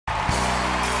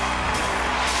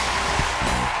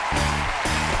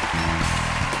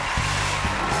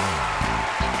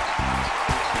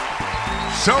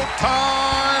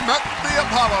Showtime at the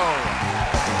Apollo.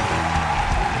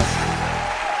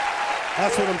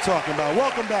 That's what I'm talking about.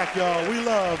 Welcome back, y'all. We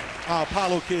love our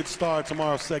Apollo Kids Star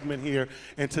Tomorrow segment here.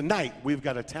 And tonight, we've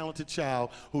got a talented child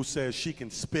who says she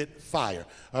can spit fire.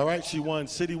 All right? She won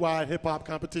citywide hip-hop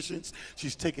competitions.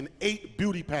 She's taken 8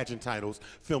 beauty pageant titles,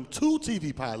 filmed 2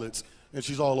 TV pilots, and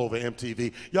she's all over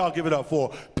MTV. Y'all give it up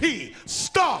for P.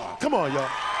 Star. Come on, y'all.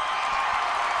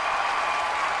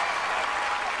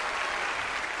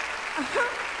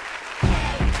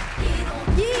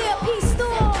 Yeah, P.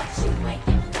 Star.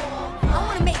 I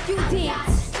wanna make you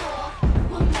dance.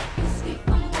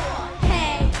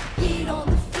 Hey, get on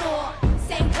the floor.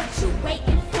 Say what you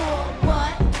waiting for.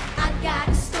 What? I got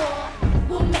a store.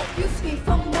 We'll make you scream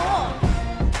for more.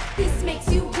 This makes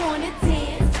you wanna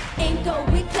dance and go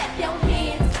and clap your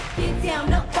hands. Get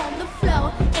down up on the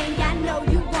floor, and I know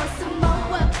you want some more.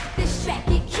 Well, this track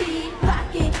it keep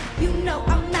rocking. You know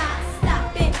I'm not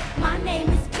stopping. My name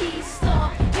is P.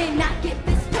 Star, and I get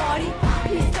this party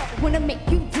poppin'. Wanna make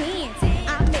you dance.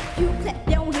 I make you clap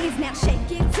your hands. Now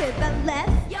shake it to the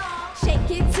left,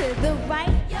 shake it to the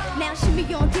right. Now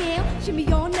shimmy on down, shimmy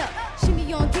on up,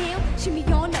 shimmy on down, shimmy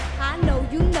on up. I know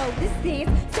you know this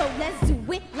dance, so let's do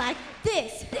it like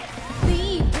this.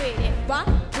 Lean with it, rock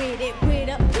with a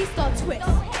P. Star twist.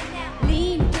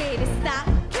 Lean with it, stop,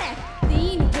 clap.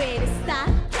 Lean with it, stop,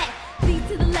 clap. Lean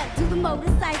to the left, do the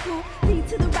motorcycle. Lean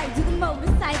to the right, do the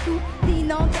motorcycle.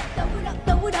 Lean on that, throw it up,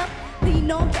 throw it up.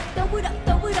 Lean on that, throw it up,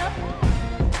 throw it up.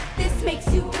 This makes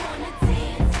you wanna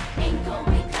dance and go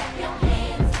and clap your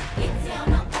hands. Get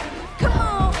down up on the floor. Come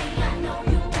on, and I know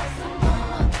you want some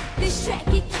more. This track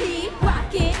it keep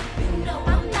rocking. You know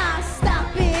I'm not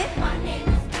stopping. My name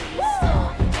is P.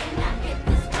 Star, and I get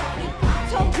this party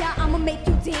poppin'. Told ya I'ma make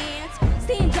you dance.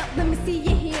 Stand up, let me see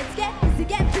your hands. Get busy,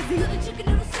 get busy. Do the chicken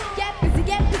noodle soup. Get busy,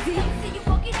 get busy. Let me see you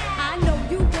walk it out. I know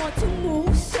you want to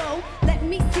move, so let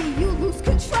me see you lose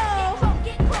control.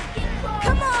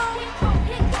 Come on.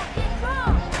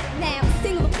 Now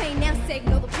signal the plane, now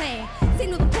signal the plane.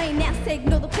 Signal the plane, now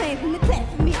signal the plane. Then the clap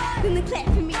for me, then the clap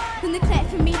for me, then the clap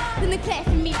for me, then the clap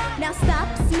for me. Now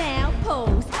stop, smile,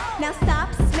 pose. Now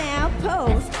stop, smile,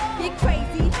 pose. Get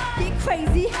crazy, get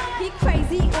crazy, get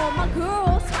crazy, all my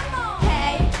girls.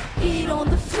 Hey, get on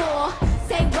the floor.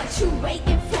 Say what you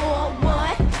waiting for.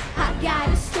 What? I got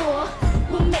a store.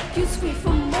 We'll make you scream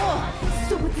for more.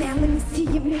 Slow it down, let me see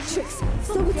your matrix.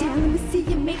 Slow it down, let me see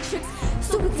your matrix.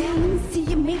 Slow it down, let me see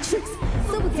your matrix.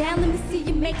 Slow it down, let me see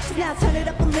your matrix. Now turn it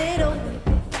up a little.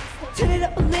 Turn it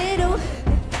up a little.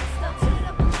 Turn it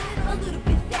up a little, a little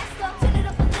bit faster. Turn it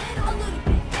up a little, a little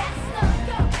bit faster.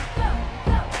 Go, go,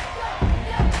 go, go,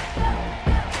 go,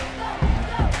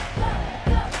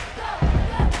 go,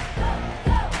 go,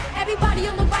 go. Everybody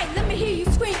on the right, let me hear you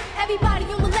scream. Everybody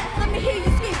on the left, let me hear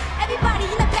you scream. Everybody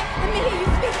in the back, let me hear you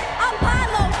speak. I'm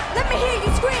Apollo, let me hear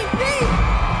you scream. Beat.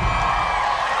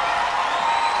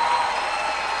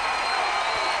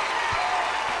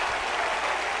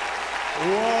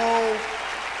 Whoa.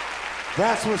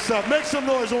 That's what's up. Make some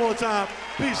noise one more time.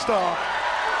 P. Star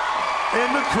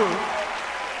and the crew.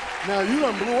 Now, you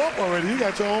done blew up already. You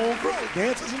got your own crew.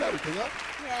 Dances and everything, huh?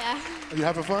 Yeah. Are you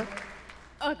having fun?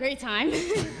 Oh, great time.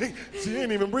 See, you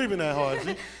ain't even breathing that hard.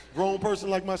 See? Grown person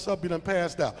like myself be done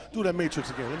passed out. Do that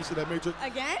matrix again. Let me see that matrix.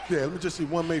 Again? Yeah, let me just see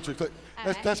one matrix. That's,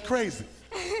 right. that's crazy.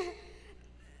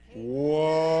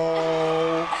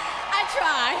 Whoa. I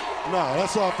try. No,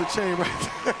 that's off the chain right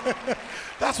there.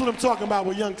 That's what I'm talking about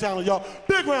with young talent, y'all.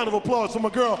 Big round of applause for my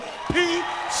girl, P.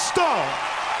 Star.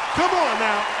 Come on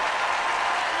now.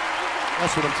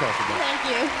 That's what I'm talking about. Thank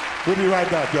you. We'll be right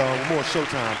back, y'all, with more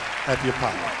Showtime at the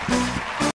Apollo.